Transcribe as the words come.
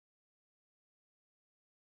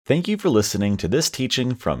Thank you for listening to this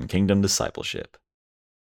teaching from Kingdom Discipleship.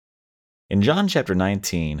 In John chapter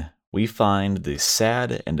 19, we find the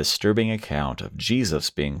sad and disturbing account of Jesus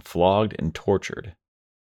being flogged and tortured.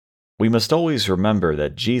 We must always remember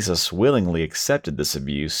that Jesus willingly accepted this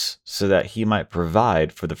abuse so that he might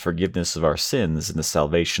provide for the forgiveness of our sins and the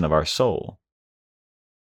salvation of our soul.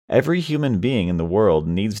 Every human being in the world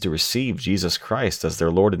needs to receive Jesus Christ as their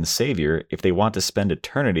Lord and Savior if they want to spend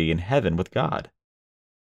eternity in heaven with God.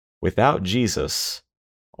 Without Jesus,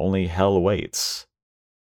 only hell awaits.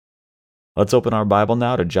 Let's open our Bible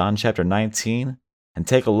now to John chapter 19 and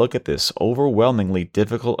take a look at this overwhelmingly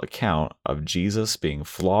difficult account of Jesus being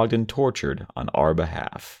flogged and tortured on our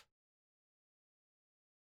behalf.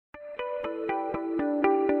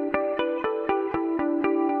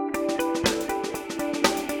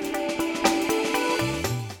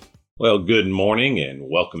 Well, good morning and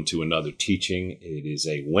welcome to another teaching. It is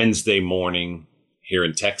a Wednesday morning here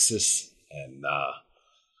in Texas, and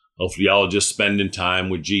hopefully y'all are just spending time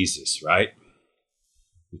with Jesus, right?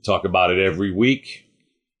 We talk about it every week,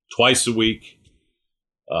 twice a week,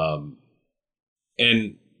 and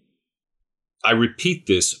I repeat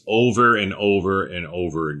this over and over and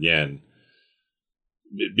over again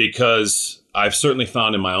because I've certainly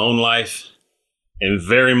found in my own life, and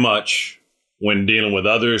very much when dealing with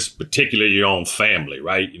others, particularly your own family,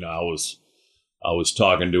 right? You know, I was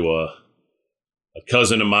talking to a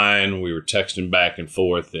cousin of mine. We were texting back and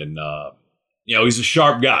forth, and he's a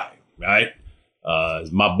sharp guy, right?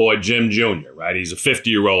 My boy Jim Jr., right? He's a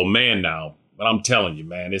 50-year-old man now, but I'm telling you,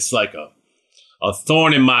 man, it's like a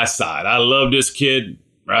thorn in my side. I love this kid,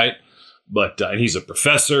 right? But and he's a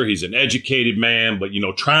professor, he's an educated man, but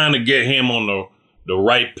trying to get him on the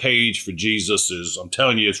right page for Jesus is, I'm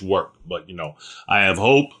telling you, it's work. But I have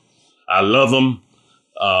hope. I love him,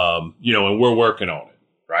 and we're working on it,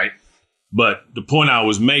 right? But the point I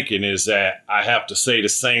was making is that I have to say the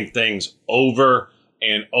same things over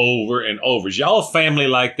and over and over. Is y'all a family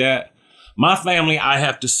like that? My family, I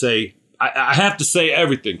have to say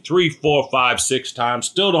everything 3, 4, 5, 6 times.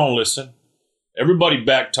 Still don't listen. Everybody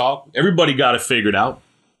back talk. Everybody got it figured out.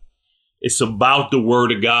 It's about the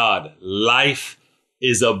word of God. Life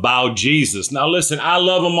is about Jesus. Now listen, I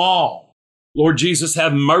love them all. Lord Jesus,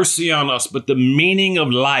 have mercy on us. But the meaning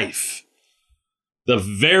of life, the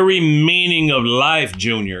very meaning of life,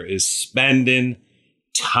 Junior, is spending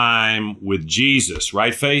time with Jesus,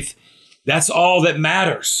 right, Faith? That's all that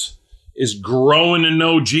matters, is growing to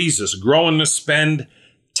know Jesus, growing to spend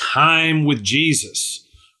time with Jesus,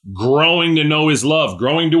 growing to know his love,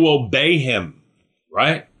 growing to obey him,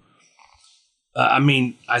 right?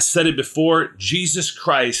 I said it before, Jesus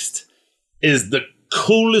Christ is the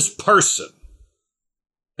coolest person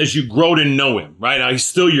as you grow to know him, right? Now, he's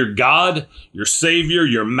still your God, your Savior,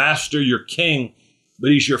 your Master, your King, but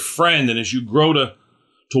he's your friend. And as you grow to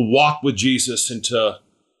walk with Jesus and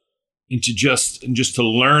just to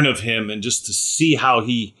learn of him and just to see how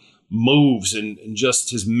he moves and just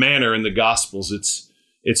his manner in the Gospels,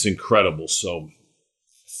 it's incredible. So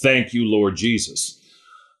thank you, Lord Jesus.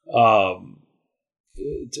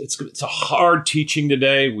 It's a hard teaching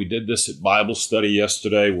today. We did this at Bible study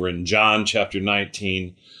yesterday. We're in John chapter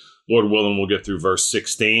 19. Lord willing, we'll get through verse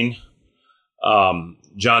 16. John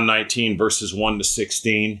 19, verses 1 to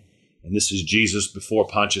 16. And this is Jesus before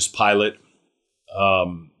Pontius Pilate.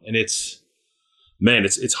 And it's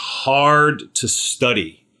hard to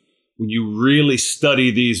study. When you really study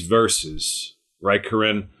these verses, right,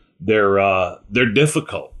 Corinne? They're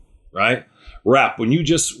difficult, right? Rap, when you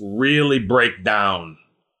just really break down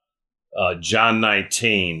John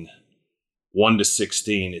 19, 1 to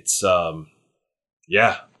 16, it's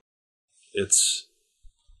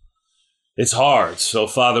hard. So,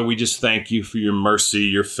 Father, we just thank you for your mercy,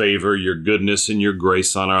 your favor, your goodness, and your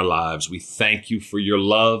grace on our lives. We thank you for your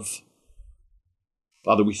love.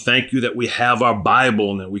 Father, we thank you that we have our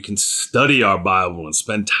Bible and that we can study our Bible and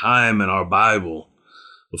spend time in our Bible.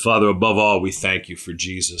 But Father, above all, we thank you for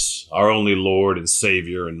Jesus, our only Lord and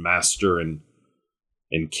Savior and Master and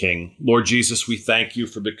King. Lord Jesus, we thank you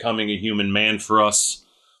for becoming a human man for us.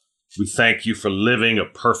 We thank you for living a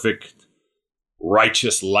perfect,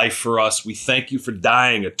 righteous life for us. We thank you for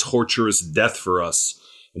dying a torturous death for us.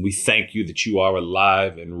 And we thank you that you are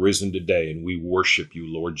alive and risen today, and we worship you,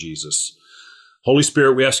 Lord Jesus. Holy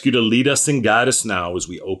Spirit, we ask you to lead us and guide us now as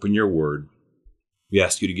we open your word. We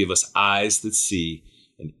ask you to give us eyes that see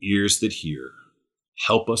and ears that hear.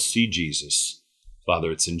 Help us see Jesus.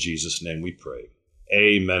 Father, it's in Jesus' name we pray.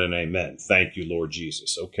 Amen and amen. Thank you, Lord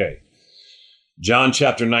Jesus. Okay. John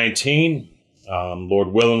chapter 19, Lord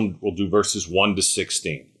willing, we'll do verses 1 to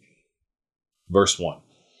 16. Verse 1.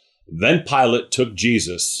 Then Pilate took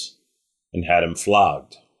Jesus and had him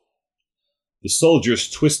flogged. The soldiers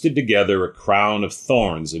twisted together a crown of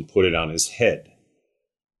thorns and put it on his head.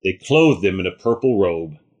 They clothed him in a purple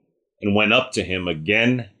robe and went up to him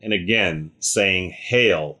again and again, saying,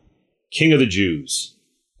 "Hail, King of the Jews!"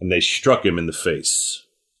 And they struck him in the face.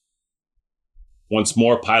 Once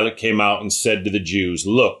more Pilate came out and said to the Jews,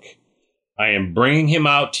 "Look, I am bringing him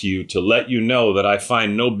out to you to let you know that I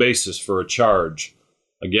find no basis for a charge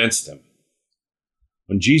against him."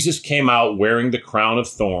 When Jesus came out wearing the crown of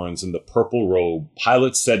thorns and the purple robe,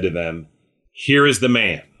 Pilate said to them, "Here is the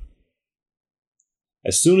man."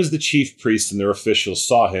 As soon as the chief priests and their officials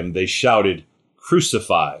saw him, they shouted,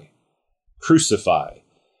 "Crucify! Crucify!"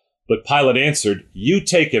 But Pilate answered, "You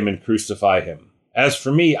take him and crucify him. As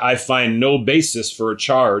for me, I find no basis for a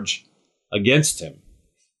charge against him."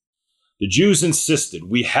 The Jews insisted,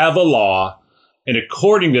 "We have a law, and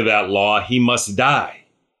according to that law, he must die,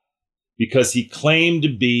 because he claimed to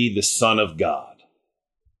be the Son of God."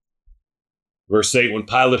 Verse 8, when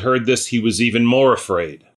Pilate heard this, he was even more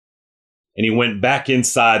afraid, and he went back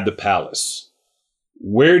inside the palace.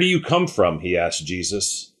 "Where do you come from?" he asked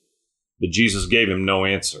Jesus. But Jesus gave him no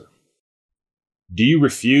answer. "Do you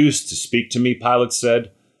refuse to speak to me?" Pilate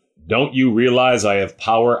said. "Don't you realize I have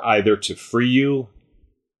power either to free you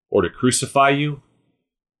or to crucify you?"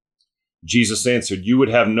 Jesus answered, "You would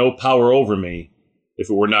have no power over me if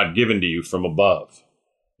it were not given to you from above.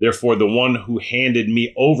 Therefore, the one who handed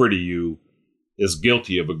me over to you is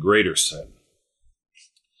guilty of a greater sin."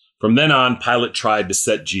 From then on, Pilate tried to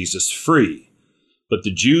set Jesus free, but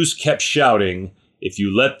the Jews kept shouting, "If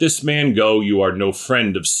you let this man go, you are no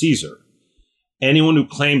friend of Caesar. Anyone who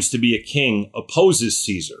claims to be a king opposes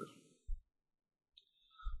Caesar."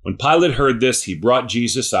 When Pilate heard this, he brought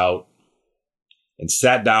Jesus out and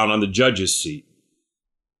sat down on the judge's seat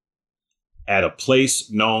at a place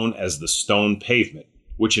known as the Stone Pavement,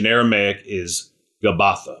 which in Aramaic is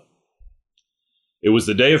Gabbatha. It was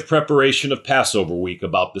the day of preparation of Passover week,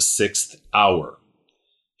 about the 6th hour.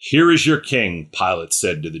 "Here is your king," Pilate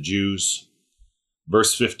said to the Jews.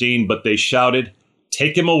 Verse 15, but they shouted,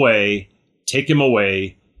 take him away,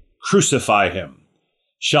 crucify him."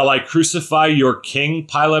 "Shall I crucify your king?"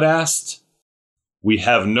 Pilate asked. "We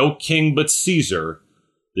have no king but Caesar,"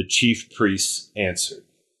 the chief priests answered.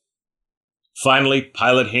 Finally,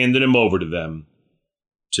 Pilate handed him over to them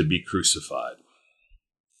to be crucified.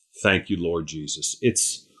 Thank you, Lord Jesus.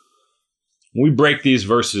 When we break these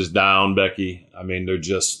verses down, Becky, I mean, they're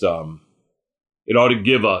just, it ought to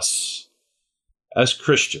give us, as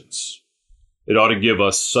Christians, it ought to give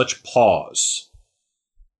us such pause.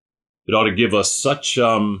 It ought to give us such, it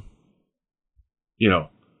ought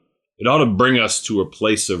to bring us to a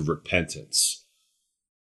place of repentance.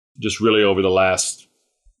 Just really over the last,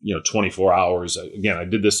 24 hours. Again, I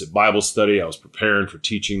did this at Bible study. I was preparing for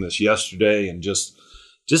teaching this yesterday, and just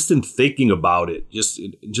in thinking about it, just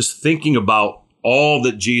thinking about all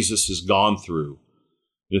that Jesus has gone through,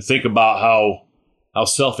 and think about how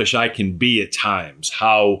selfish I can be at times,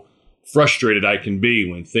 how frustrated I can be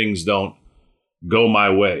when things don't go my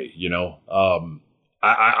way.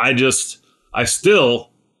 I still,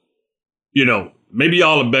 maybe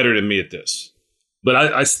y'all are better than me at this, but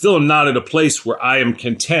I still am not at a place where I am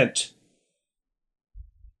content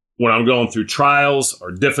when I'm going through trials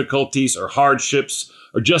or difficulties or hardships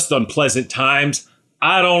or just unpleasant times.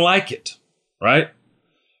 I don't like it, right?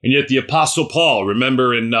 And yet the Apostle Paul,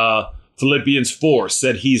 remember in Philippians 4,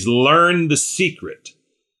 said he's learned the secret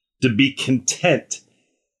to be content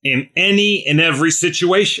in any and every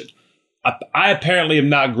situation. I apparently have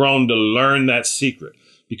not grown to learn that secret,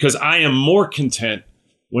 because I am more content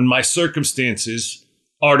when my circumstances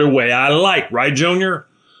are the way I like, right, Junior?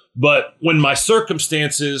 But when my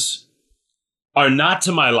circumstances are not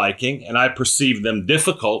to my liking and I perceive them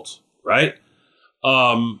difficult, right?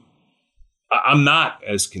 I'm not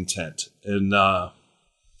as content. And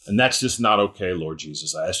that's just not okay, Lord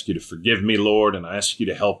Jesus. I ask you to forgive me, Lord, and I ask you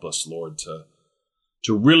to help us, Lord,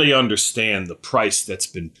 to really understand the price that's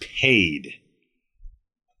been paid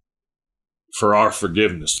for our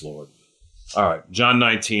forgiveness, Lord. All right, John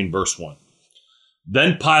 19, verse 1.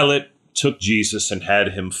 Then Pilate took Jesus and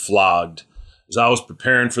had him flogged. As I was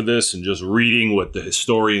preparing for this and just reading what the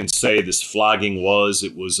historians say this flogging was,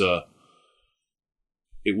 it was a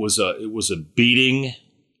beating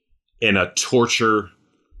and a torture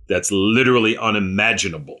that's literally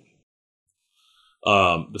unimaginable.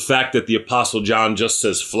 The fact that the Apostle John just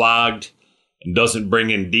says flogged and doesn't bring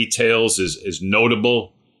in details is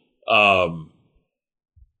notable.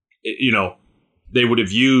 They would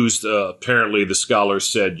have used, apparently the scholars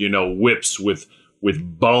said, whips with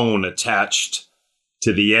bone attached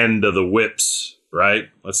to the end of the whips, right?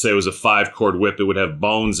 Let's say it was a 5-cord whip. It would have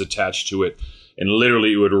bones attached to it, and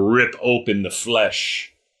literally it would rip open the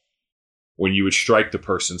flesh when you would strike the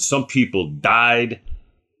person. Some people died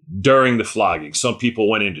during the flogging. Some people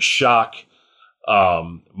went into shock.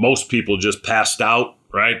 Most people just passed out,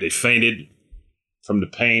 right? They fainted from the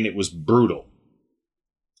pain. It was brutal.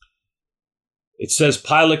 It says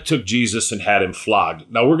Pilate took Jesus and had him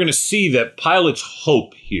flogged. Now we're going to see that Pilate's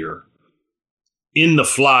hope here in the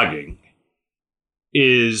flogging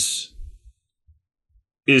is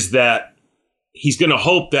that he's going to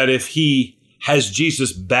hope that if he has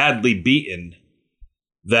Jesus badly beaten,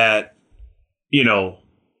 that,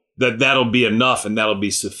 that'll be enough and that'll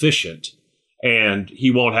be sufficient, and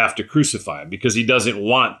he won't have to crucify him because he doesn't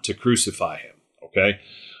want to crucify him. Okay.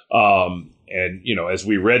 And, as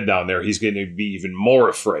we read down there, he's going to be even more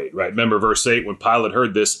afraid, right? Remember verse 8, when Pilate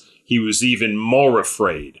heard this, he was even more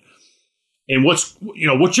afraid. And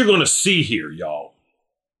what you're going to see here, y'all,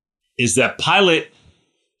 is that Pilate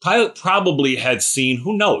probably had seen,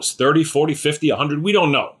 who knows, 30, 40, 50, 100, we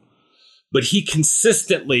don't know. But he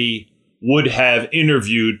consistently would have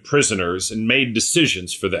interviewed prisoners and made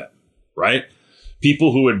decisions for them, right?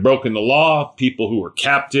 People who had broken the law, people who were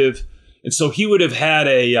captive. And so he would have had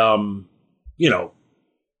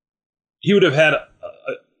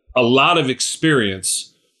a lot of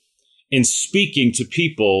experience in speaking to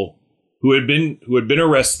people who had been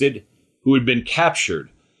arrested, who had been captured.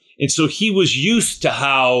 And so he was used to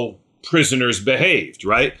how prisoners behaved,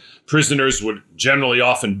 right? Prisoners would generally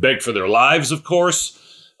often beg for their lives, of course.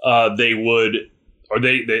 They would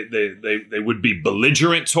be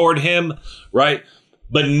belligerent toward him, right?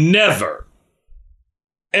 But never,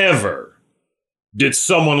 ever did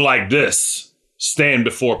someone like this stand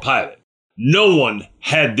before Pilate. No one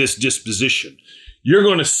had this disposition. You're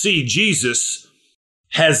going to see Jesus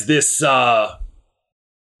has this,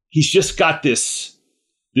 he's just got this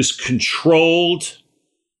controlled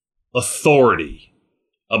authority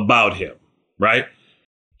about him, right?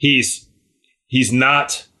 He's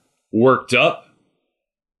not worked up.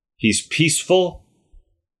 He's peaceful.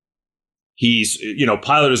 Pilate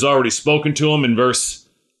has already spoken to him in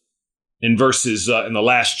the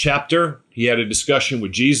last chapter. He had a discussion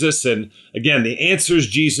with Jesus. And again, the answers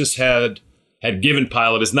Jesus had given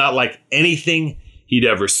Pilate is not like anything he'd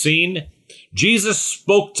ever seen. Jesus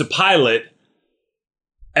spoke to Pilate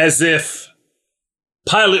as if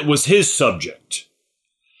Pilate was his subject.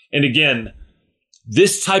 And again,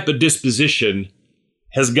 this type of disposition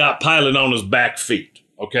has got Pilate on his back feet.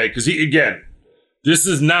 Okay, because this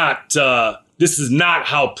is not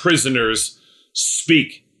how prisoners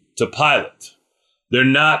speak to Pilate. They're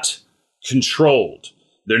not controlled.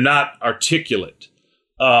 They're not articulate,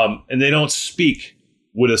 and they don't speak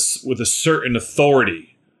with a certain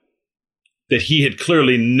authority that he had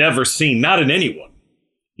clearly never seen, not in anyone,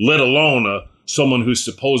 let alone someone who's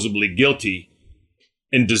supposedly guilty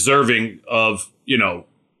and deserving of, to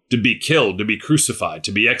be killed, to be crucified,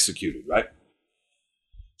 to be executed, right?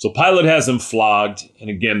 So Pilate has him flogged, and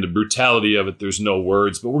again, the brutality of it, there's no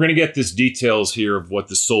words, but we're going to get this details here of what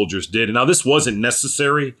the soldiers did. And now this wasn't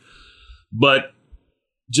necessary, but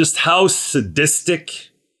just how sadistic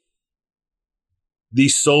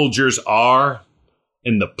these soldiers are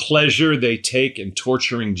and the pleasure they take in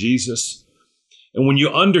torturing Jesus. And when you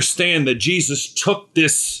understand that Jesus took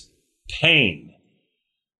this pain,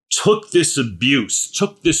 took this abuse,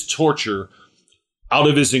 took this torture out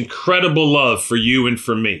of his incredible love for you and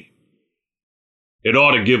for me, it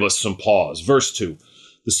ought to give us some pause. Verse 2,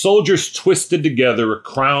 the soldiers twisted together a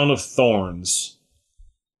crown of thorns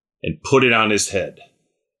and put it on his head.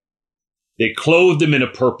 They clothed him in a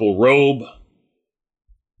purple robe.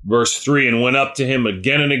 Verse 3, and went up to him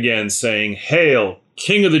again and again, saying, "Hail,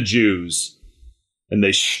 King of the Jews!" And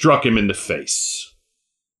they struck him in the face.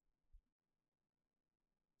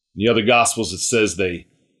 In the other Gospels, it says they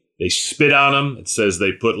spit on him. It says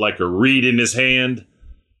they put like a reed in his hand.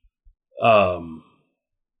 The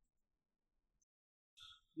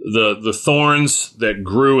thorns that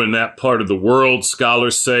grew in that part of the world,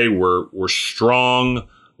 scholars say, were strong,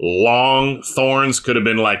 long thorns. Could have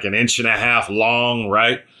been like 1.5 inches long,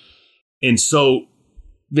 right? And so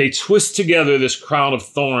they twist together this crown of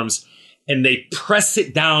thorns and they press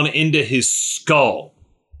it down into his skull.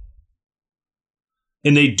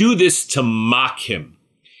 And they do this to mock him.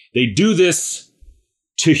 They do this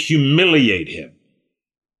to humiliate him.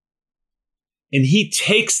 And he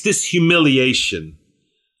takes this humiliation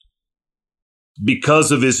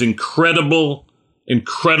because of his incredible,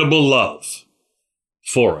 incredible love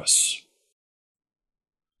for us.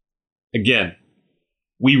 Again,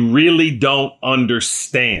 we really don't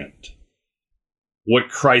understand what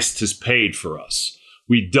Christ has paid for us.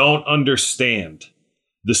 We don't understand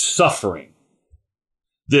the suffering,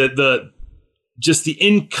 just the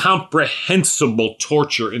incomprehensible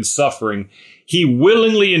torture and suffering he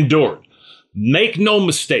willingly endured. Make no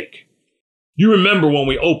mistake. You remember when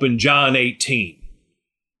we opened John 18.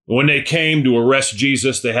 When they came to arrest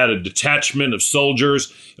Jesus, they had a detachment of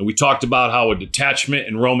soldiers, and we talked about how a detachment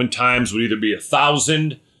in Roman times would either be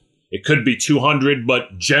 1,000, it could be 200,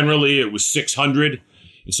 but generally it was 600.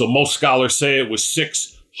 And so most scholars say it was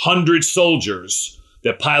 600 soldiers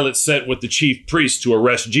that Pilate sent with the chief priests to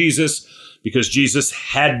arrest Jesus, because Jesus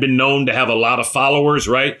had been known to have a lot of followers,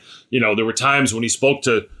 right? There were times when he spoke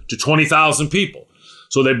to 20,000 people.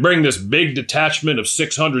 So they bring this big detachment of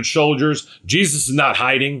 600 soldiers. Jesus is not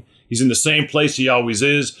hiding. He's in the same place he always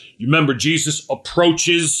is. You remember, Jesus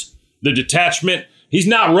approaches the detachment. He's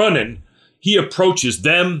not running. He approaches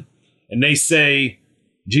them, and they say,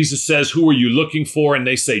 Jesus says, "Who are you looking for?" And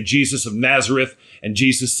they say, "Jesus of Nazareth." And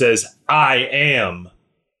Jesus says, "I am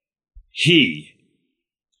he."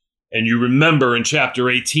 And you remember in chapter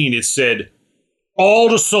 18, it said, all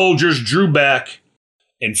the soldiers drew back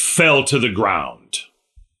and fell to the ground.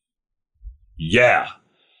 Yeah.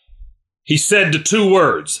 He said the two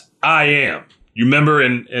words, "I am." You remember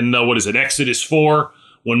in Exodus 4,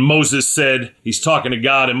 when Moses said, he's talking to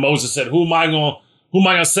God, and Moses said, who am I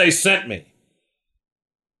going to say sent me?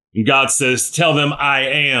 And God says, "Tell them I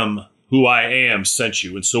am who I am sent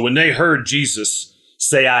you." And so when they heard Jesus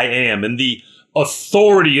say "I am," and the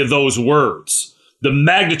authority of those words, the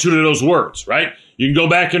magnitude of those words, right? You can go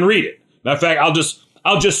back and read it. Matter of fact,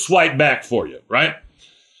 I'll just swipe back for you, right?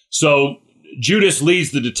 So Judas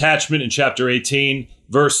leads the detachment in chapter 18,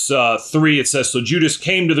 verse 3. It says, "So Judas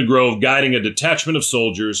came to the grove, guiding a detachment of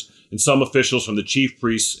soldiers and some officials from the chief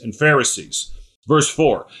priests and Pharisees." Verse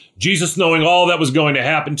 4, "Jesus, knowing all that was going to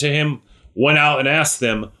happen to him, went out and asked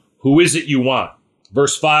them, 'Who is it you want?'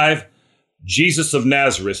 Verse 5, "Jesus of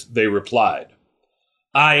Nazareth," they replied.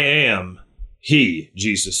 "I am he,"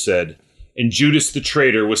 Jesus said. And Judas the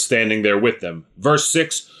traitor was standing there with them. Verse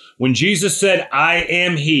 6, "When Jesus said, 'I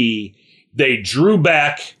am he,' they drew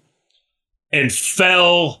back and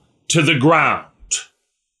fell to the ground."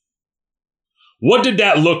 What did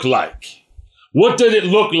that look like? What did it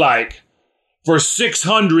look like for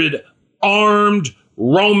 600 armed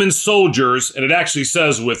Roman soldiers? And it actually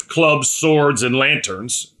says with clubs, swords, and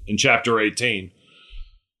lanterns in chapter 18.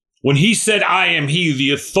 When he said, "I am he,"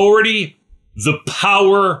 the authority, the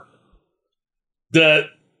power,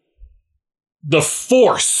 the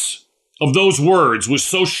force of those words was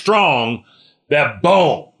so strong that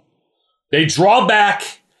boom, they draw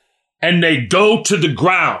back and they go to the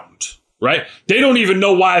ground, right? They don't even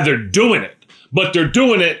know why they're doing it, but they're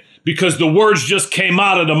doing it because the words just came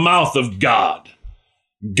out of the mouth of God,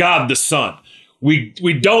 God the Son.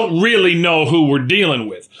 We don't really know who we're dealing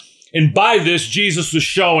with. And by this, Jesus was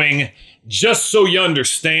showing, just so you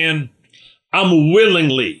understand, I'm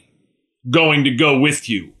willingly going to go with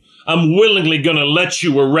you. I'm willingly going to let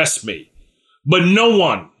you arrest me. But no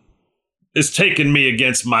one is taking me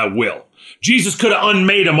against my will. Jesus could have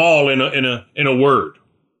unmade them all in a word,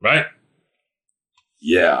 right?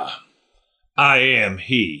 Yeah, I am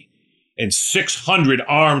he. And 600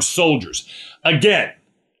 armed soldiers. Again,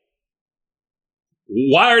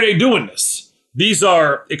 why are they doing this? These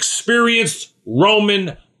are experienced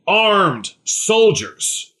Roman armed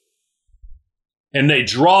soldiers. And they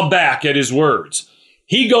draw back at his words.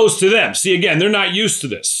 He goes to them. See, again, they're not used to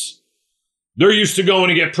this. They're used to going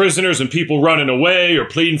to get prisoners and people running away or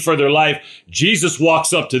pleading for their life. Jesus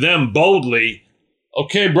walks up to them boldly.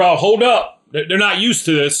 Okay, bro, hold up. They're not used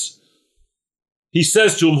to this. He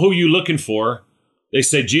says to them, "Who are you looking for?" They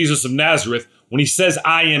say, "Jesus of Nazareth." When he says,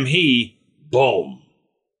 "I am he," boom.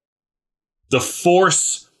 The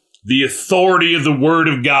force, the authority of the word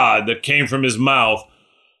of God that came from his mouth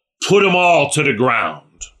put them all to the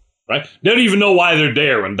ground, right? They don't even know why they're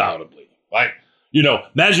there, undoubtedly, right? You know,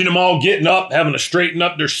 imagine them all getting up, having to straighten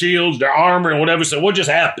up their shields, their armor, and whatever. So what just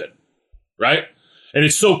happened, right? And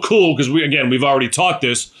it's so cool because we've already taught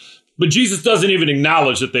this, but Jesus doesn't even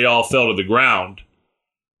acknowledge that they all fell to the ground.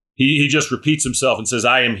 He just repeats himself and says,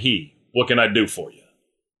 "I am he. What can I do for you?"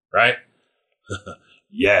 Right?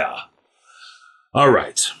 Yeah. All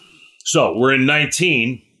right. So we're in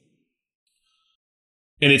 19.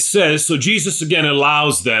 And it says, so Jesus again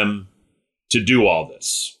allows them to do all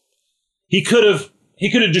this. He could have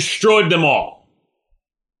destroyed them all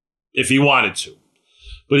if he wanted to.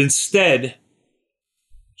 But instead,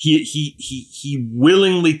 he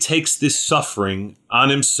willingly takes this suffering on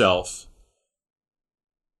himself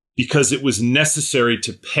because it was necessary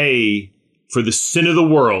to pay for the sin of the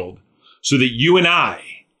world so that you and I,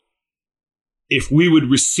 if we would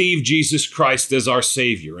receive Jesus Christ as our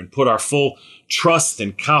Savior and put our full trust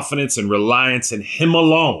and confidence and reliance in Him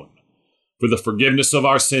alone for the forgiveness of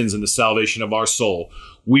our sins and the salvation of our soul,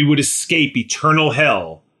 we would escape eternal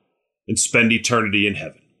hell and spend eternity in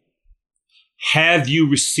heaven. Have you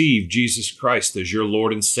received Jesus Christ as your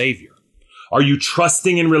Lord and Savior? Are you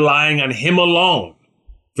trusting and relying on Him alone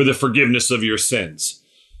for the forgiveness of your sins?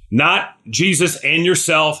 Not Jesus and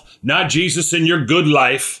yourself, not Jesus and your good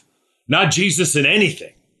life, not Jesus in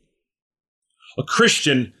anything. A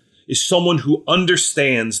Christian is someone who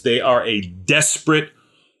understands they are a desperate,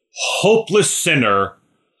 hopeless sinner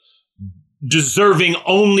deserving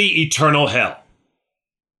only eternal hell.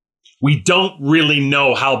 We don't really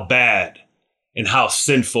know how bad and how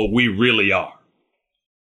sinful we really are.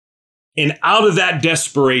 And out of that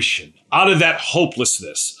desperation, out of that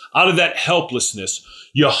hopelessness, out of that helplessness,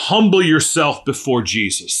 you humble yourself before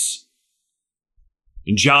Jesus.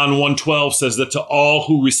 And John 1:12 says that to all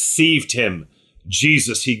who received Him,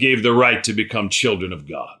 Jesus, He gave the right to become children of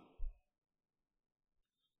God.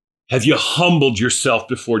 Have you humbled yourself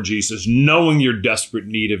before Jesus, knowing your desperate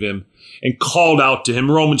need of Him, and called out to Him?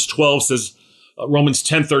 Romans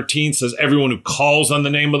 10:13 says, everyone who calls on the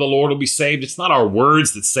name of the Lord will be saved. It's not our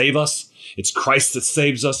words that save us. It's Christ that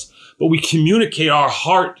saves us. But we communicate our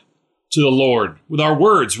heart to the Lord with our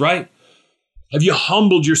words, right? Have you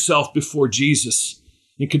humbled yourself before Jesus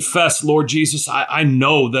and confess, Lord Jesus, I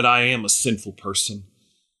know that I am a sinful person.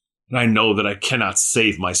 And I know that I cannot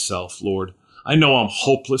save myself, Lord. I know I'm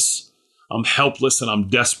hopeless, I'm helpless, and I'm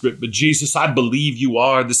desperate. But Jesus, I believe you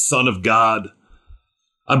are the Son of God.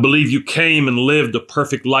 I believe you came and lived a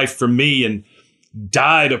perfect life for me and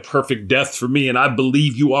died a perfect death for me. And I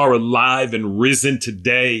believe you are alive and risen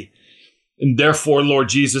today. And therefore, Lord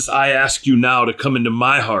Jesus, I ask you now to come into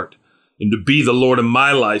my heart and to be the Lord of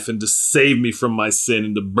my life and to save me from my sin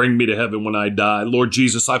and to bring me to heaven when I die. Lord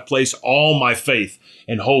Jesus, I place all my faith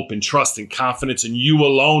and hope and trust and confidence in you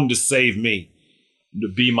alone to save me and to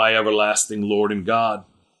be my everlasting Lord and God.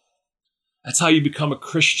 That's how you become a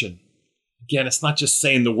Christian. Again, it's not just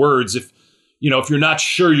saying the words. If you're not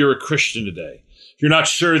sure you're a Christian today, if you're not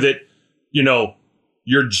sure that,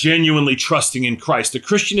 you're genuinely trusting in Christ. A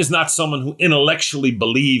Christian is not someone who intellectually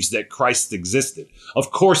believes that Christ existed. Of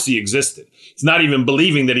course He existed. It's not even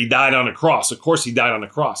believing that He died on a cross. Of course He died on a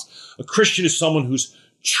cross. A Christian is someone who's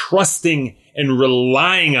trusting and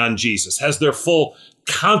relying on Jesus, has their full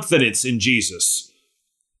confidence in Jesus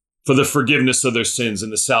for the forgiveness of their sins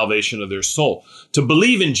and the salvation of their soul. To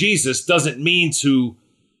believe in Jesus doesn't mean to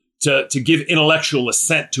give intellectual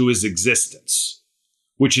assent to His existence,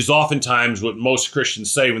 which is oftentimes what most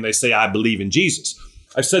Christians say when they say, I believe in Jesus.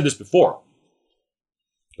 I've said this before.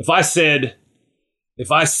 If I said,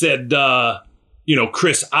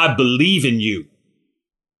 Chris, I believe in you,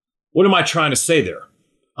 what am I trying to say there?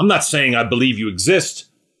 I'm not saying I believe you exist.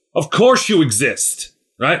 Of course you exist,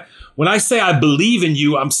 right? When I say I believe in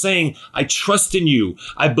you, I'm saying I trust in you.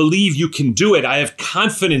 I believe you can do it. I have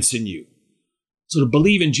confidence in you. So to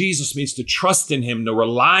believe in Jesus means to trust in Him, to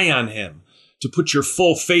rely on Him, to put your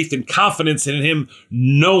full faith and confidence in Him,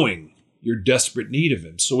 knowing your desperate need of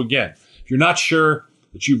Him. So again, if you're not sure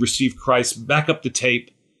that you've received Christ, back up the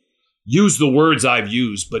tape. Use the words I've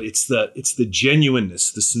used, but it's the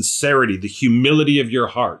genuineness, the sincerity, the humility of your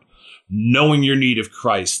heart, knowing your need of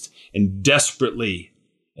Christ and desperately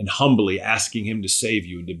and humbly asking Him to save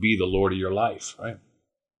you and to be the Lord of your life, right?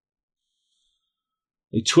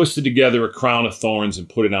 They twisted together a crown of thorns and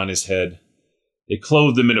put it on His head. They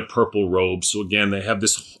clothed Him in a purple robe. So again, they have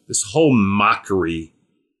this whole mockery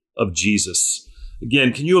of Jesus.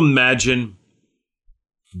 Again, can you imagine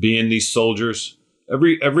being these soldiers?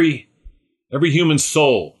 Every human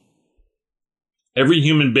soul, every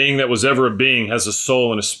human being that was ever a being has a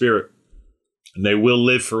soul and a spirit. And they will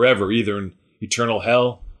live forever, either in eternal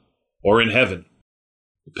hell or in heaven,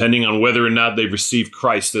 depending on whether or not they've received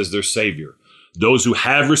Christ as their Savior. Those who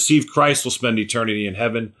have received Christ will spend eternity in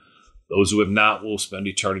heaven. Those who have not will spend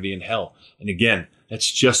eternity in hell. And again,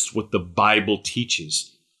 that's just what the Bible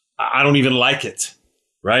teaches. I don't even like it,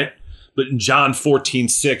 right? But in John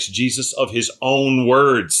 14:6, Jesus of His own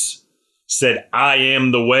words said, I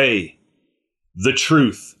am the way, the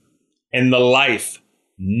truth, and the life.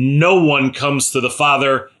 No one comes to the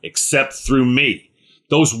Father except through me.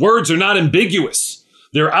 Those words are not ambiguous.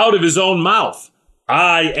 They're out of His own mouth.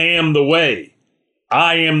 I am the way.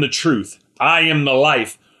 I am the truth. I am the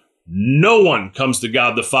life. No one comes to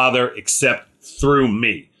God the Father except through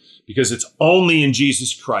me, because it's only in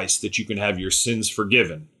Jesus Christ that you can have your sins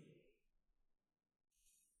forgiven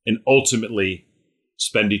and ultimately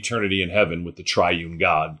spend eternity in heaven with the triune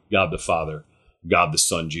God, God the Father, God the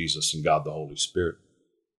Son, Jesus, and God the Holy Spirit.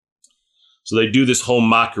 So they do this whole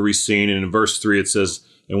mockery scene, and in verse 3 it says,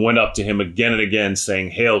 and went up to him again and again, saying,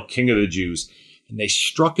 Hail, King of the Jews. And they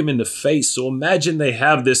struck him in the face. So imagine they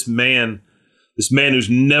have this man who's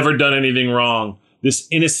never done anything wrong, this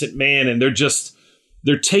innocent man, and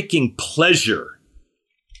they're taking pleasure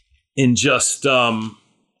in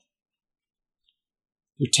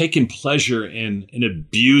they're taking pleasure in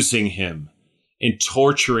abusing him, in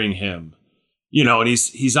torturing him. You know, and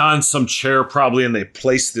he's on some chair probably, and they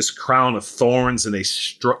place this crown of thorns, and they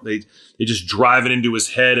just drive it into his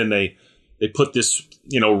head, and they put this,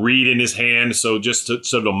 reed in his hand, so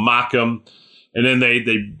to mock him. And then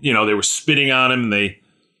they were spitting on him, and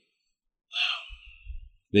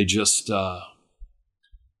they just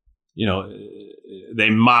they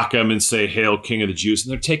mock him and say, Hail, King of the Jews.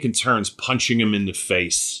 And they're taking turns punching him in the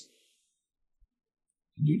face.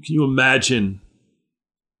 Can you imagine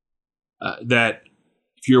that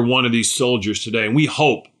if you're one of these soldiers today, and we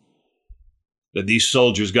hope that these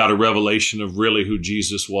soldiers got a revelation of really who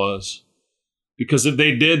Jesus was, because if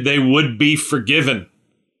they did, they would be forgiven.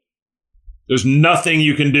 There's nothing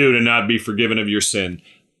you can do to not be forgiven of your sin.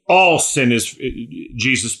 All sin is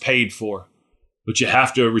Jesus paid for, but you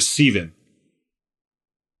have to receive him.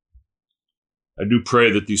 I do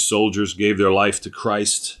pray that these soldiers gave their life to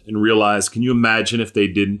Christ and realized, can you imagine if they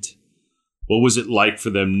didn't? What was it like for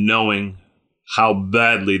them knowing how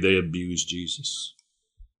badly they abused Jesus?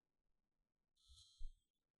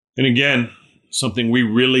 And again, something we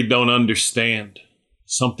really don't understand.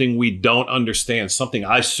 Something we don't understand. Something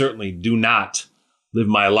I certainly do not live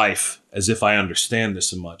my life as if I understand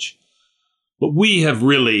this much. But we have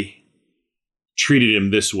really treated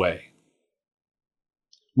him this way.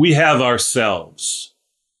 We have ourselves.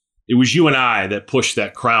 It was you and I that pushed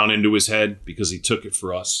that crown into his head because he took it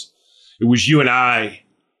for us. It was you and I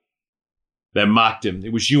that mocked him.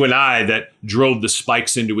 It was you and I that drove the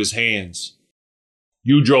spikes into his hands.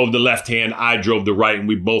 You drove the left hand, I drove the right, and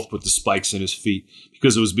we both put the spikes in his feet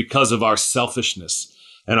because it was because of our selfishness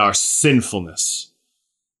and our sinfulness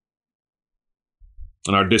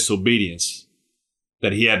and our disobedience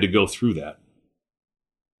that he had to go through that.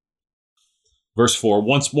 Verse 4,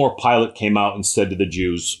 once more Pilate came out and said to the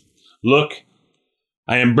Jews, Look,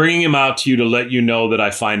 I am bringing him out to you to let you know that I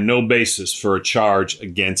find no basis for a charge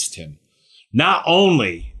against him. Not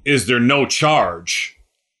only is there no charge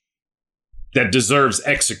that deserves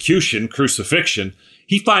execution, crucifixion,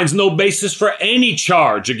 he finds no basis for any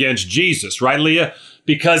charge against Jesus, right, Leah?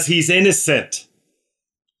 Because he's innocent.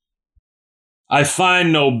 I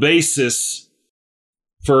find no basis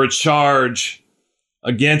for a charge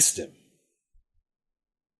against him.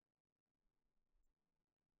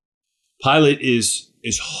 Pilate is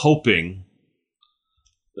hoping.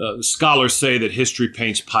 Scholars say that history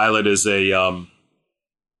paints Pilate as a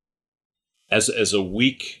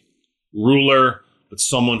weak ruler, but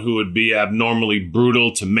someone who would be abnormally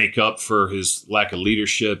brutal to make up for his lack of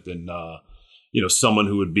leadership, and someone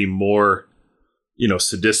who would be more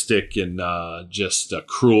sadistic and just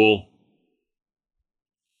cruel.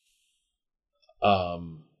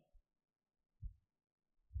 And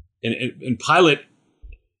Pilate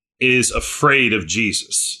is afraid of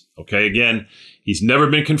Jesus. Okay, again, he's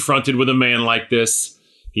never been confronted with a man like this.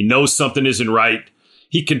 He knows something isn't right.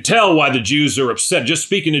 He can tell why the Jews are upset. Just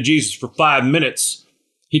speaking to Jesus for 5 minutes,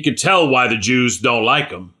 he can tell why the Jews don't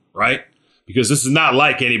like him, right? Because this is not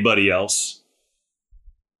like anybody else.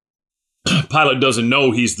 Pilate doesn't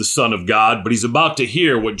know he's the Son of God, but he's about to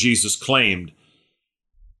hear what Jesus claimed.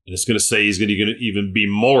 And it's going to say he's going to even be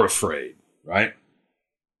more afraid, right?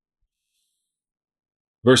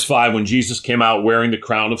 Verse 5, when Jesus came out wearing the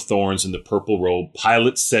crown of thorns and the purple robe,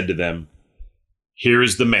 Pilate said to them, Here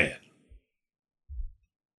is the man.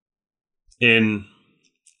 And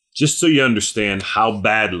just so you understand how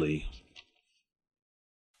badly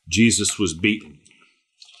Jesus was beaten,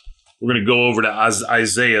 we're going to go over to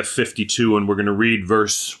Isaiah 52, and we're going to read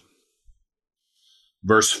verse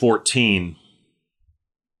 14.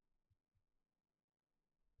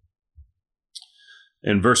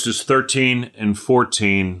 And verses 13 and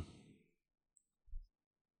 14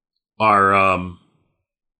 are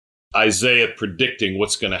Isaiah predicting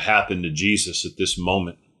what's going to happen to Jesus at this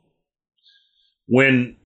moment.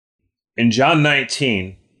 When in John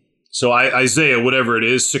 19, so Isaiah, whatever it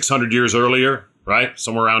is, 600 years earlier, right?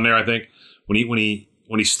 Somewhere around there, I think, when he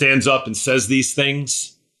stands up and says these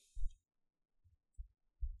things,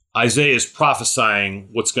 Isaiah is prophesying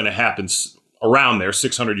what's going to happen around there,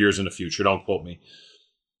 600 years in the future. Don't quote me.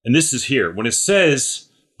 And this is here. When it says,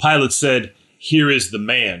 Pilate said, Here is the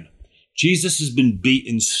man, Jesus has been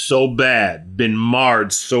beaten so bad, been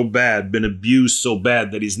marred so bad, been abused so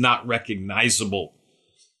bad that he's not recognizable.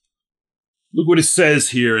 Look what it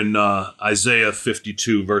says here in Isaiah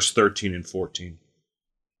 52, verse 13 and 14.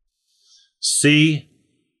 See,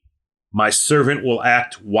 my servant will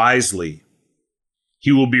act wisely.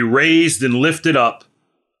 He will be raised and lifted up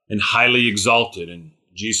and highly exalted. And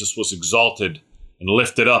Jesus was exalted and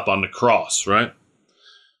lifted up on the cross, right?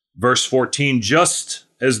 Verse 14, just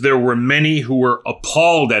as there were many who were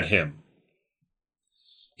appalled at him,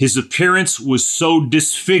 his appearance was so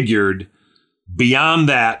disfigured beyond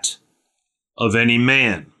that of any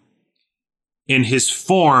man, and his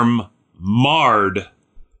form marred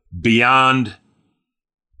beyond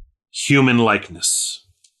human likeness.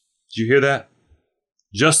 Did you hear that?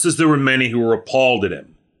 Just as there were many who were appalled at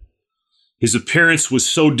him, his appearance was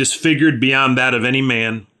so disfigured beyond that of any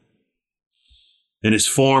man, and his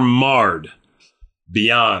form marred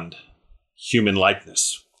beyond human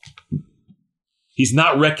likeness. He's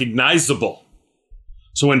not recognizable.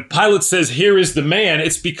 So when Pilate says, here is the man,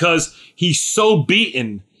 it's because he's so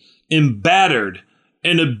beaten and battered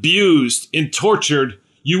and abused and tortured,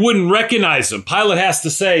 you wouldn't recognize him. Pilate has to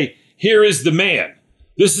say, here is the man.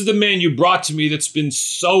 This is the man you brought to me that's been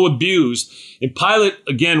so abused. And Pilate,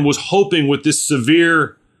 again, was hoping with this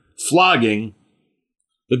severe flogging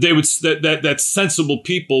that they would that sensible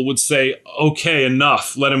people would say, okay,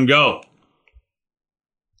 enough, let him go.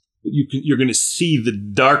 But you're going to see the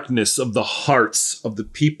darkness of the hearts of the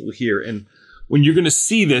people here. And when you're going to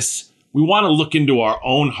see this, we want to look into our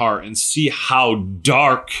own heart and see how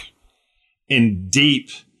dark and deep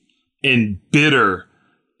and bitter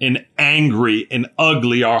and angry and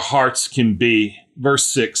ugly our hearts can be. Verse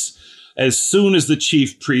 6, as soon as the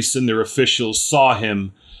chief priests and their officials saw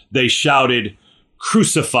him, they shouted,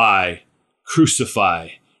 crucify, crucify,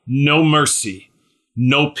 no mercy,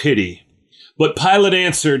 no pity. But Pilate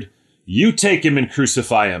answered, you take him and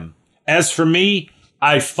crucify him. As for me,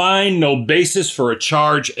 I find no basis for a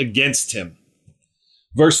charge against him.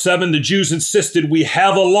 Verse 7, the Jews insisted, we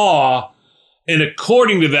have a law, and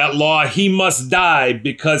according to that law, he must die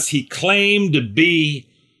because he claimed to be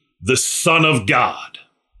the Son of God.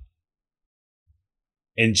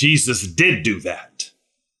 And Jesus did do that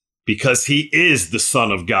because he is the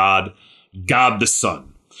Son of God, God the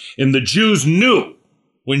Son. And the Jews knew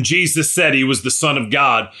when Jesus said he was the Son of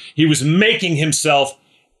God, he was making himself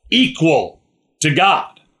equal to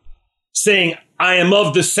God, saying, I am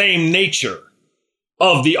of the same nature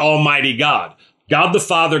of the Almighty God. God the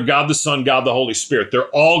Father, God the Son, God the Holy Spirit. They're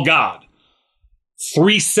all God.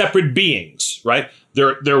 Three separate beings, right?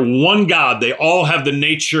 They're one God. They all have the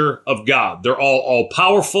nature of God. They're all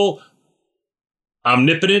powerful,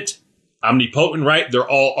 omnipotent, omnipotent, right? They're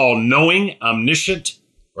all knowing, omniscient,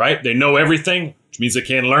 right? They know everything, which means they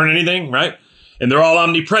can't learn anything, right? And they're all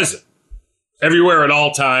omnipresent, everywhere at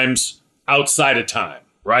all times, outside of time,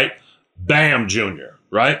 right? Bam, Junior,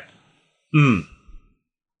 right?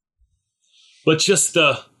 But just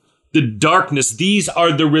the darkness, these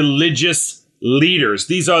are the religious leaders.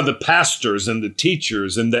 These are the pastors and the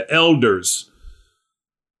teachers and the elders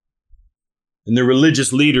and the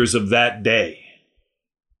religious leaders of that day.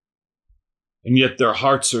 And yet their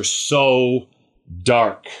hearts are so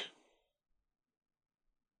dark.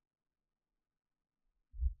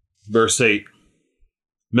 Verse 8.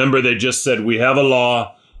 Remember, they just said, we have a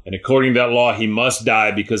law, and according to that law, he must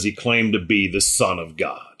die because he claimed to be the Son of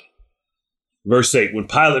God. Verse 8, when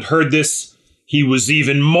Pilate heard this, he was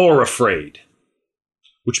even more afraid,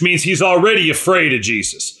 which means he's already afraid of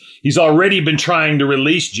Jesus. He's already been trying to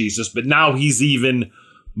release Jesus, but now he's even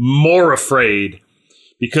more afraid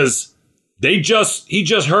because he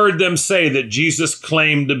just heard them say that Jesus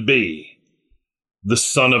claimed to be the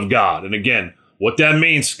Son of God. And again, what that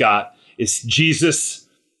means, Scott, is Jesus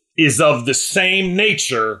is of the same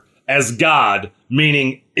nature as God,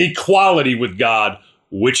 meaning equality with God,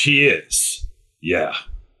 which he is. Yeah.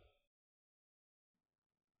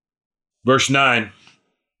 Verse 9.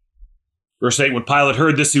 Verse 8, when Pilate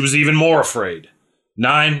heard this, he was even more afraid.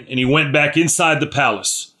 9, and he went back inside the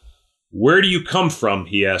palace. Where do you come from?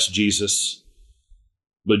 He asked Jesus.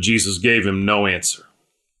 But Jesus gave him no answer.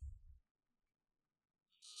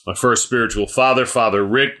 My first spiritual father, Father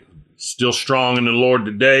Rick, still strong in the Lord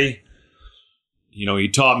today. You know, he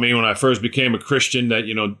taught me when I first became a Christian that,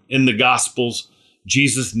 in the Gospels,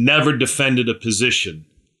 Jesus never defended a position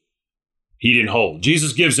he didn't hold.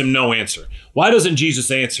 Jesus gives him no answer. Why doesn't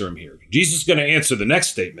Jesus answer him here? Jesus is going to answer the next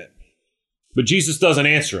statement, but Jesus doesn't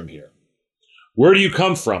answer him here. Where do you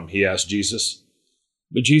come from? He asked Jesus,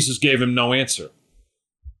 but Jesus gave him no answer.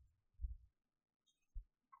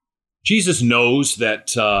 Jesus knows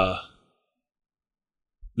that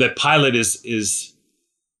that Pilate is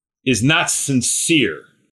not sincere,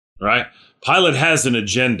 right? Pilate has an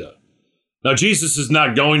agenda. Now, Jesus is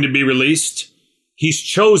not going to be released. He's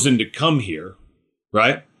chosen to come here,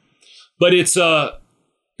 right? But it's a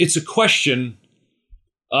question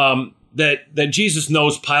that Jesus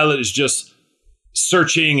knows Pilate is just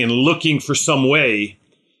searching and looking for some way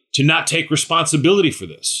to not take responsibility for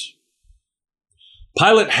this.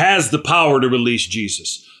 Pilate has the power to release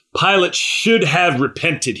Jesus. Pilate should have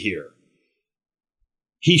repented here.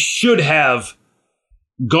 He should have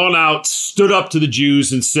gone out, stood up to the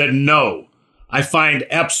Jews and said, no, I find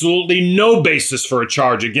absolutely no basis for a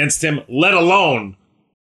charge against him, let alone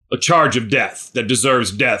a charge of death that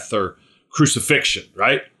deserves death or crucifixion,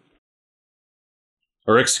 right?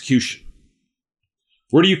 Or execution.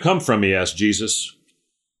 Where do you come from, he asked Jesus.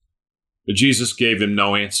 But Jesus gave him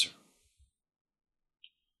no answer.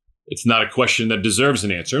 It's not a question that deserves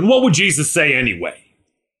an answer. And what would Jesus say anyway?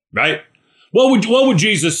 Right? What would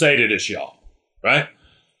Jesus say to this, y'all? Right?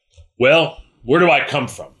 Well, where do I come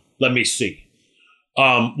from? Let me see.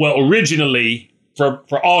 Well, originally, for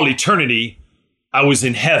all eternity, I was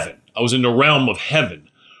in heaven. I was in the realm of heaven.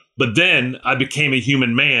 But then I became a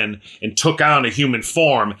human man and took on a human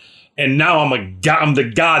form. And now I'm the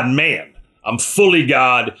God man. I'm fully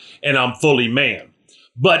God and I'm fully man.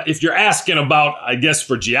 But if you're asking about, I guess,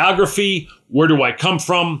 for geography, where do I come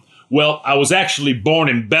from? Well, I was actually born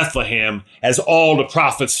in Bethlehem, as all the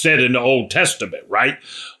prophets said in the Old Testament, right?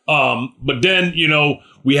 But then,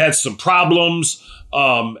 we had some problems.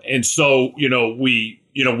 And so, we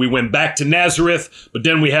went back to Nazareth, but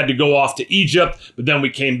then we had to go off to Egypt, but then we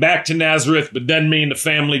came back to Nazareth, but then me and the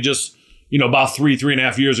family just, about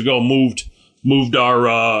 3.5 years ago moved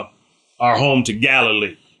our home to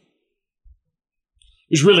Galilee.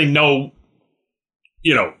 There's really no,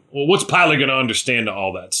 what's Pilate going to understand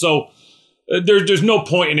all that? So there's no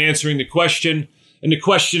point in answering the question. And the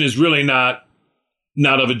question is really not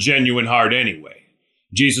of a genuine heart anyway.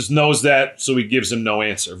 Jesus knows that, so he gives him no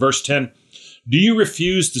answer. Verse 10, do you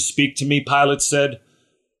refuse to speak to me, Pilate said.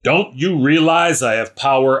 Don't you realize I have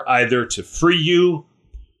power either to free you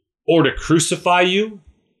or to crucify you?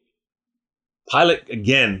 Pilate,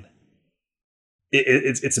 again,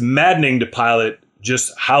 it's maddening to Pilate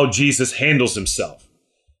just how Jesus handles himself.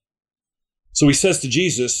 So he says to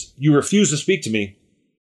Jesus, you refuse to speak to me.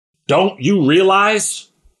 Don't you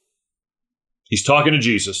realize? He's talking to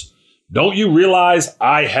Jesus. Don't you realize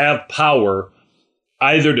I have power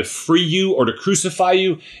either to free you or to crucify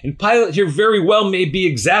you? And Pilate here very well may be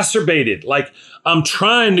exacerbated. Like, I'm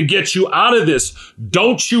trying to get you out of this.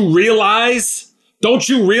 Don't you realize? Don't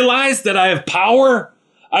you realize that I have power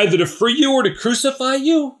either to free you or to crucify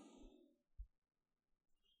you?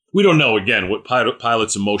 We don't know, again, what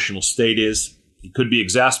Pilate's emotional state is. He could be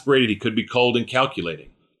exasperated. He could be cold and calculating.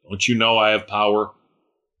 Don't you know I have power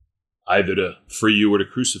either to free you or to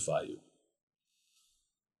crucify you?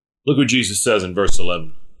 Look what Jesus says in verse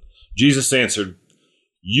 11. Jesus answered,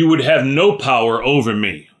 you would have no power over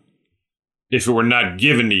me if it were not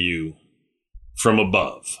given to you from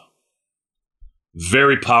above.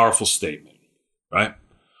 Very powerful statement, right?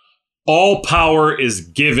 All power is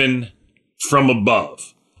given from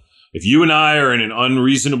above. If you and I are in an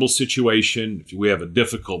unreasonable situation, if we have a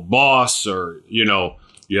difficult boss or,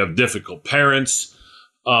 you have difficult parents,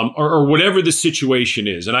 or whatever the situation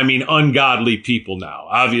is, and I mean ungodly people now.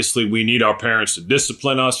 Obviously, we need our parents to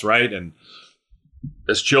discipline us, right? And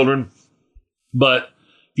as children. But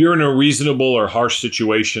if you're in a reasonable or harsh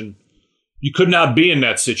situation, you could not be in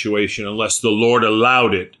that situation unless the Lord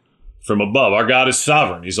allowed it from above. Our God is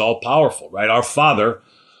sovereign. He's all powerful, right? Our Father,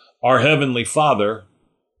 our Heavenly Father,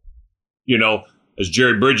 as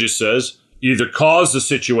Jerry Bridges says, either caused the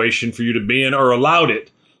situation for you to be in or allowed it.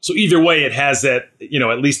 So either way, it has that,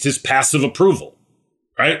 at least his passive approval,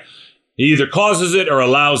 right? He either causes it or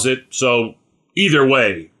allows it. So either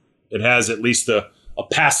way, it has at least a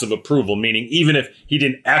passive approval, meaning even if he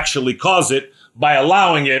didn't actually cause it, by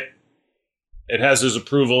allowing it, it has his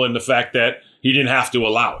approval in the fact that he didn't have to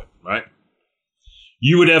allow it, right?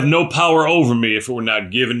 You would have no power over me if it were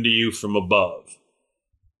not given to you from above.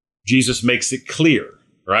 Jesus makes it clear,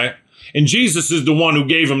 right? And Jesus is the one who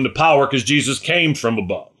gave him the power because Jesus came from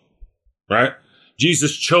above, right?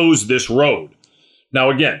 Jesus chose this road.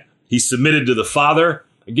 Now, again, he submitted to the Father.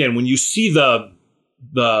 Again, when you see the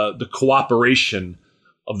cooperation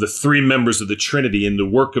of the three members of the Trinity in the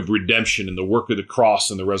work of redemption and the work of the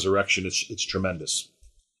cross and the resurrection, it's tremendous.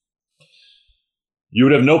 You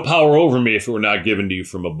would have no power over me if it were not given to you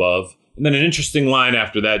from above. And then an interesting line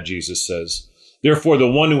after that, Jesus says, therefore, the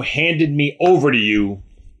one who handed me over to you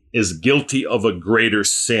is guilty of a greater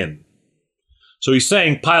sin. So he's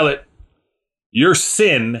saying, Pilate, your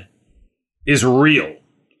sin is real.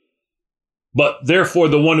 But therefore,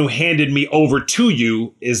 the one who handed me over to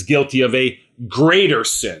you is guilty of a greater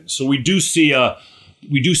sin. So we do see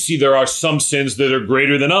there are some sins that are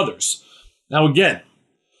greater than others. Now, again,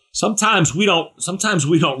 sometimes we don't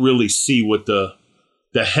really see what the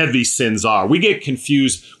heavy sins are. We get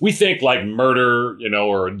confused. We think like murder,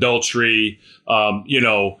 or adultery,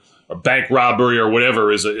 or bank robbery or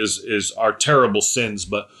whatever is our terrible sins.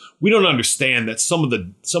 But we don't understand that some of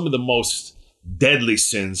the most deadly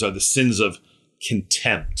sins are the sins of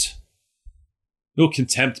contempt. You know what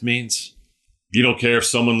contempt means? You don't care if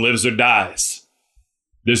someone lives or dies.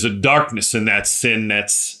 There's a darkness in that sin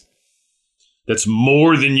that's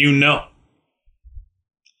more than you know.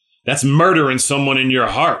 That's murdering someone in your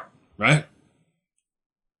heart, right?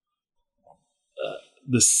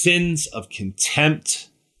 The sins of contempt,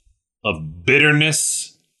 of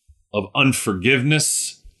bitterness, of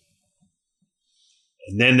unforgiveness.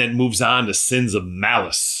 And then that moves on to sins of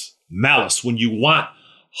malice. Malice, when you want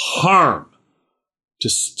harm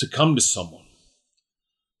to come to someone.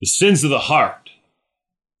 The sins of the heart.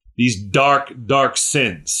 These dark, dark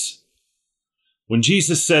sins. When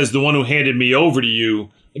Jesus says, the one who handed me over to you,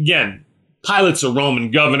 again, Pilate's a Roman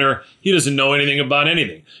governor. He doesn't know anything about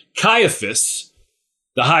anything. Caiaphas,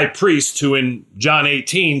 the high priest, who in John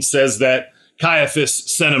 18 says that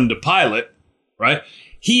Caiaphas sent him to Pilate, right?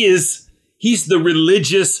 He's the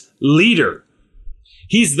religious leader.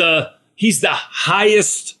 He's the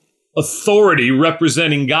highest authority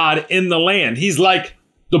representing God in the land. He's like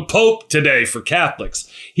the Pope today for Catholics.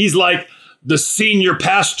 He's like the senior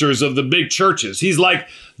pastors of the big churches. He's like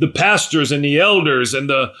the pastors and the elders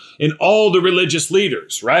and all the religious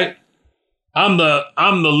leaders, right? I'm the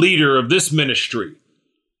leader of this ministry.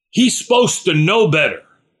 He's supposed to know better,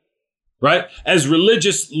 right? As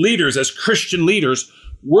religious leaders, as Christian leaders,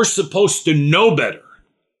 we're supposed to know better.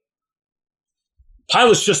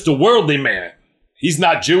 Pilate's just a worldly man. He's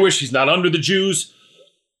not Jewish. He's not under the Jews.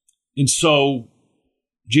 And so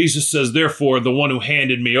Jesus says, therefore, the one who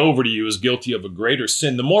handed me over to you is guilty of a greater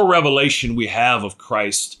sin. The more revelation we have of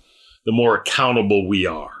Christ, the more accountable we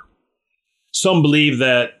are. Some believe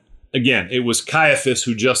that, again, it was Caiaphas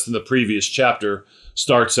who just in the previous chapter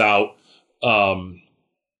starts out in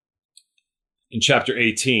chapter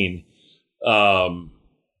 18.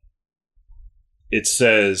 It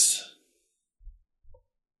says,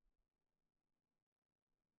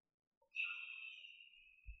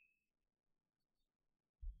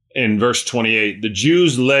 in verse 28, the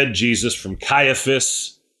Jews led Jesus from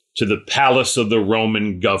Caiaphas to the palace of the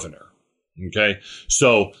Roman governor. Okay,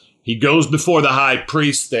 so he goes before the high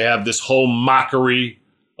priest. They have this whole mockery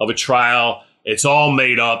of a trial. It's all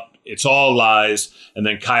made up. It's all lies. And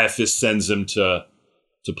then Caiaphas sends him to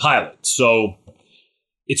Pilate. So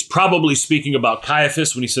it's probably speaking about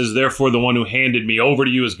Caiaphas when he says, therefore, the one who handed me over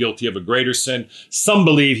to you is guilty of a greater sin. Some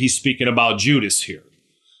believe he's speaking about Judas here.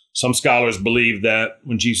 Some scholars believe that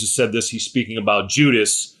when Jesus said this, he's speaking about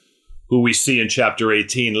Judas, who we see in chapter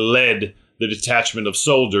 18 led the detachment of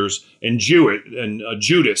soldiers, and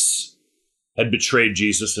Judas had betrayed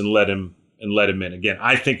Jesus and let him in. Again,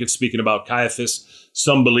 I think it's speaking about Caiaphas.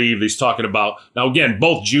 Some believe he's talking about, now again,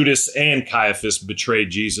 both Judas and Caiaphas betrayed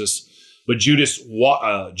Jesus, but Judas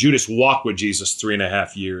walked with Jesus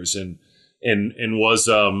 3.5 years and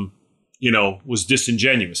was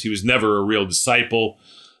disingenuous. He was never a real disciple.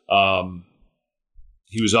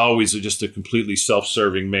 He was always just a completely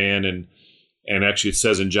self-serving man. And actually it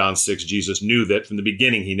says in John 6, Jesus knew that from the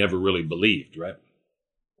beginning he never really believed, right?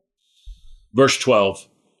 Verse 12,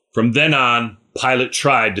 from then on, Pilate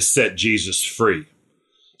tried to set Jesus free.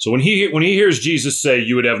 So when he hears Jesus say,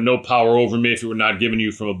 you would have no power over me if it were not given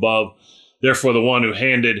you from above, therefore the one who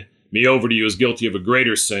handed me over to you is guilty of a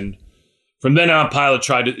greater sin. From then on, Pilate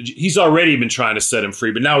he's already been trying to set him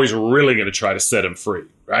free, but now he's really going to try to set him free,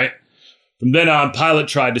 right? From then on, Pilate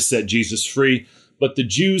tried to set Jesus free, but the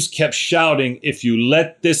Jews kept shouting, if you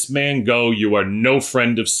let this man go, you are no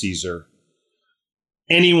friend of Caesar.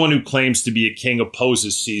 Anyone who claims to be a king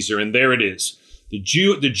opposes Caesar, and there it is. The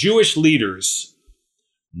Jewish leaders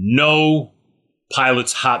know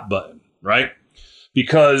Pilate's hot button, right?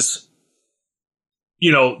 Because,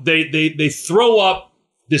 they throw up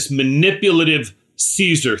this manipulative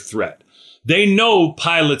Caesar threat. They know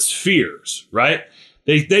Pilate's fears, right?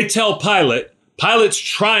 They tell Pilate's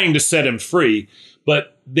trying to set him free,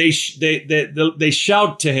 but they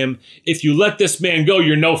shout to him, if you let this man go,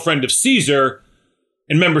 you're no friend of Caesar.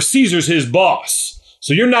 And remember, Caesar's his boss.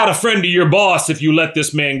 So you're not a friend of your boss if you let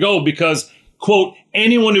this man go because, quote,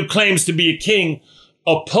 anyone who claims to be a king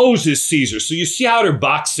opposes Caesar. So you see how they're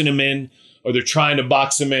boxing him in or they're trying to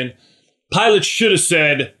box him in. Pilate should have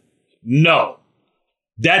said, no,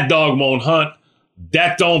 that dog won't hunt.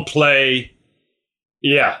 That don't play.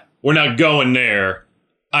 Yeah, we're not going there.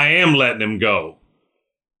 I am letting him go.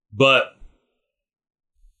 But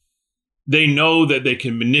they know that they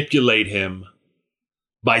can manipulate him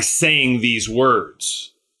by saying these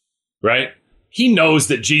words, right? He knows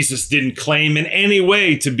that Jesus didn't claim in any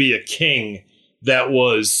way to be a king that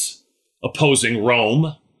was opposing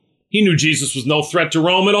Rome. He knew Jesus was no threat to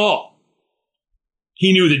Rome at all.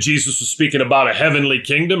 He knew that Jesus was speaking about a heavenly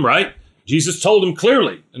kingdom, right? Jesus told him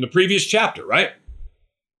clearly in the previous chapter, right?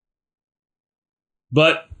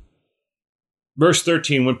 But verse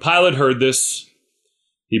 13, when Pilate heard this,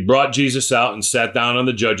 he brought Jesus out and sat down on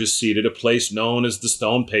the judge's seat at a place known as the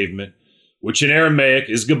Stone Pavement, which in Aramaic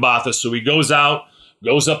is Gabbatha. So he goes out,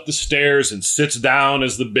 goes up the stairs, and sits down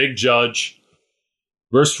as the big judge.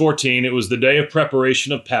 Verse 14, it was the day of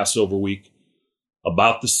preparation of Passover week,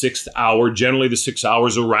 about the 6th hour, generally the 6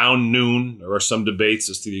 hours around noon. There are some debates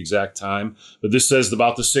as to the exact time, but this says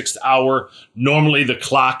about the 6th hour. Normally the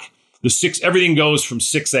clock, everything goes from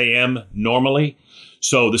 6 a.m. normally.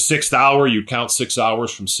 So the 6th hour, you count 6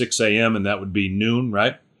 hours from 6 a.m., and that would be noon,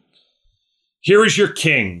 right? Here is your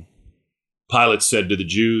king, Pilate said to the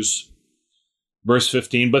Jews. Verse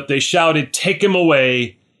 15, but they shouted, take him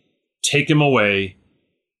away,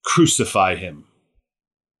 crucify him.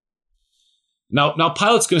 Now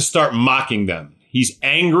Pilate's going to start mocking them. He's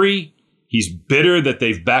angry. He's bitter that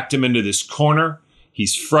they've backed him into this corner.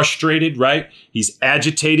 He's frustrated, right? He's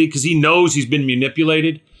agitated because he knows he's been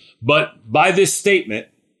manipulated. But by this statement,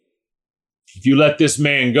 if you let this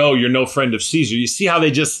man go, you're no friend of Caesar. You see how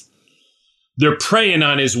they're preying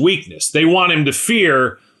on his weakness. They want him to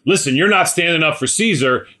fear, listen, you're not standing up for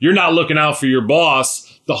Caesar. You're not looking out for your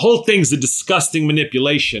boss. The whole thing's a disgusting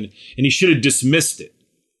manipulation, and he should have dismissed it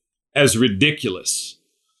as ridiculous.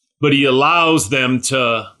 But he allows them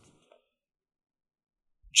to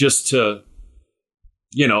stir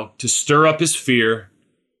up his fear,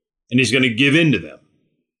 and he's going to give in to them.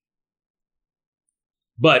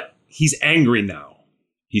 But he's angry now.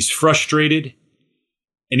 He's frustrated,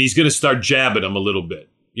 and he's going to start jabbing them a little bit.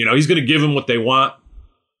 He's going to give them what they want,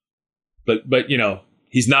 but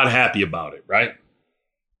he's not happy about it, right?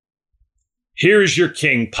 Here is your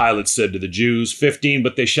king, Pilate said to the Jews. 15,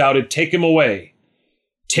 but they shouted, take him away,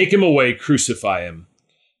 crucify him.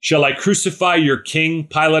 Shall I crucify your king?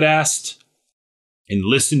 Pilate asked. And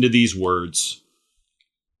listen to these words.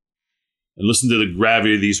 And listen to the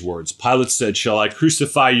gravity of these words. Pilate said, shall I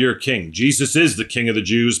crucify your king? Jesus is the king of the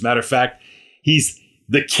Jews. Matter of fact, he's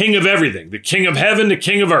the king of everything, the king of heaven, the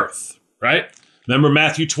king of earth, right? Remember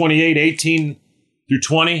Matthew 28, 18 through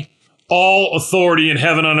 20? All authority in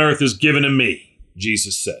heaven and earth is given to me,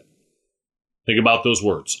 Jesus said. Think about those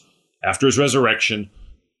words. After his resurrection,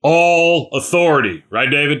 all authority, right,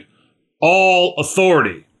 David? All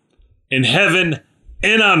authority in heaven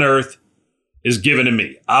and on earth is given to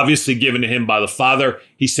me. Obviously given to him by the Father.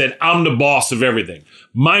 He said, I'm the boss of everything.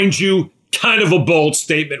 Mind you, kind of a bold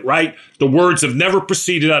statement, right? The words have never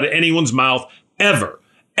proceeded out of anyone's mouth, ever.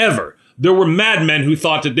 There were madmen who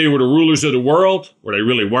thought that they were the rulers of the world, where they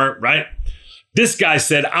really weren't, right? This guy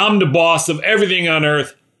said, I'm the boss of everything on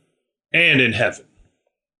earth and in heaven.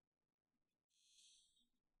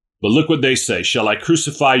 But look what they say. Shall I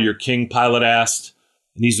crucify your king? Pilate asked.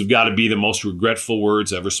 And these have got to be the most regretful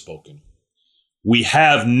words ever spoken. We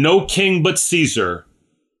have no king but Caesar,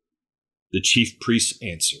 the chief priests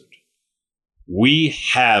answered. We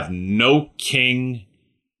have no king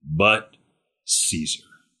but Caesar.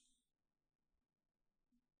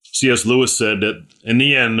 C.S. Lewis said that in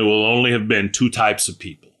the end, there will only have been two types of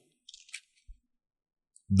people.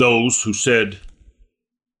 Those who said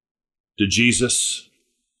to Jesus,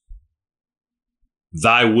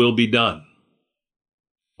 thy will be done.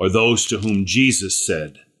 Or those to whom Jesus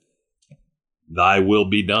said, thy will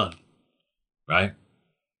be done. Right?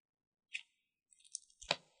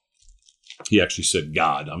 He actually said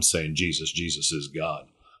God. I'm saying Jesus. Jesus is God.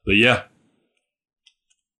 But yeah,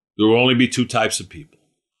 there will only be two types of people.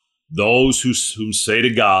 Those who say to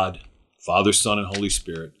God, Father, Son, and Holy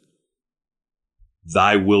Spirit,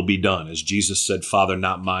 thy will be done. As Jesus said, Father,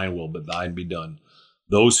 not mine will, but thine be done.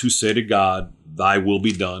 Those who say to God, thy will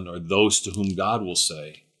be done, are those to whom God will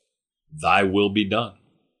say, thy will be done.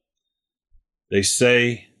 They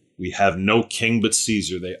say, we have no king but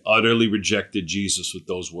Caesar. They utterly rejected Jesus with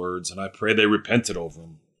those words, and I pray they repented over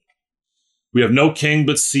them. We have no king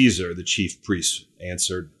but Caesar, the chief priest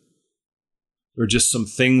answered. There are just some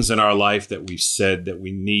things in our life that we've said that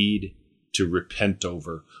we need to repent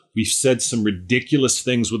over. We've said some ridiculous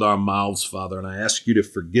things with our mouths, Father, and I ask you to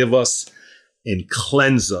forgive us and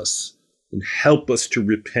cleanse us and help us to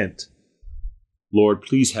repent. Lord,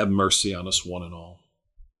 please have mercy on us one and all.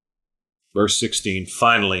 Verse 16,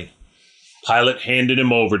 finally, Pilate handed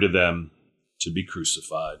him over to them to be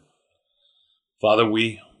crucified. Father,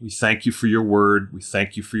 we thank you for your word. We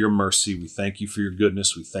thank you for your mercy. We thank you for your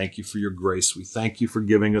goodness. We thank you for your grace. We thank you for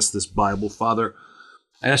giving us this Bible. Father,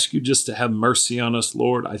 I ask you just to have mercy on us,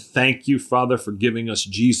 Lord. I thank you, Father, for giving us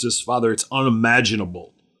Jesus. Father, it's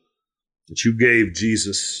unimaginable that you gave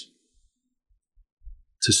Jesus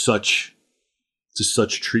to such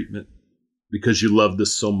treatment because you loved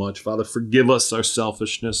us so much. Father, forgive us our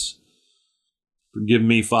selfishness. Forgive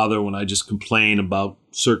me, Father, when I just complain about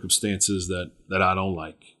circumstances that I don't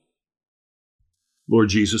like. Lord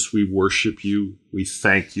Jesus, we worship you. We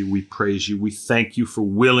thank you. We praise you. We thank you for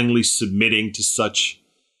willingly submitting to such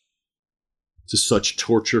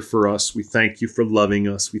torture for us. We thank you for loving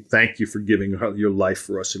us. We thank you for giving your life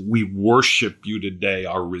for us. And we worship you today,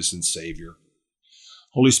 our risen Savior.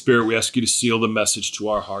 Holy Spirit, we ask you to seal the message to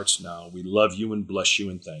our hearts now. We love you and bless you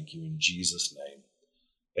and thank you in Jesus' name.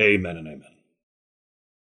 Amen and amen.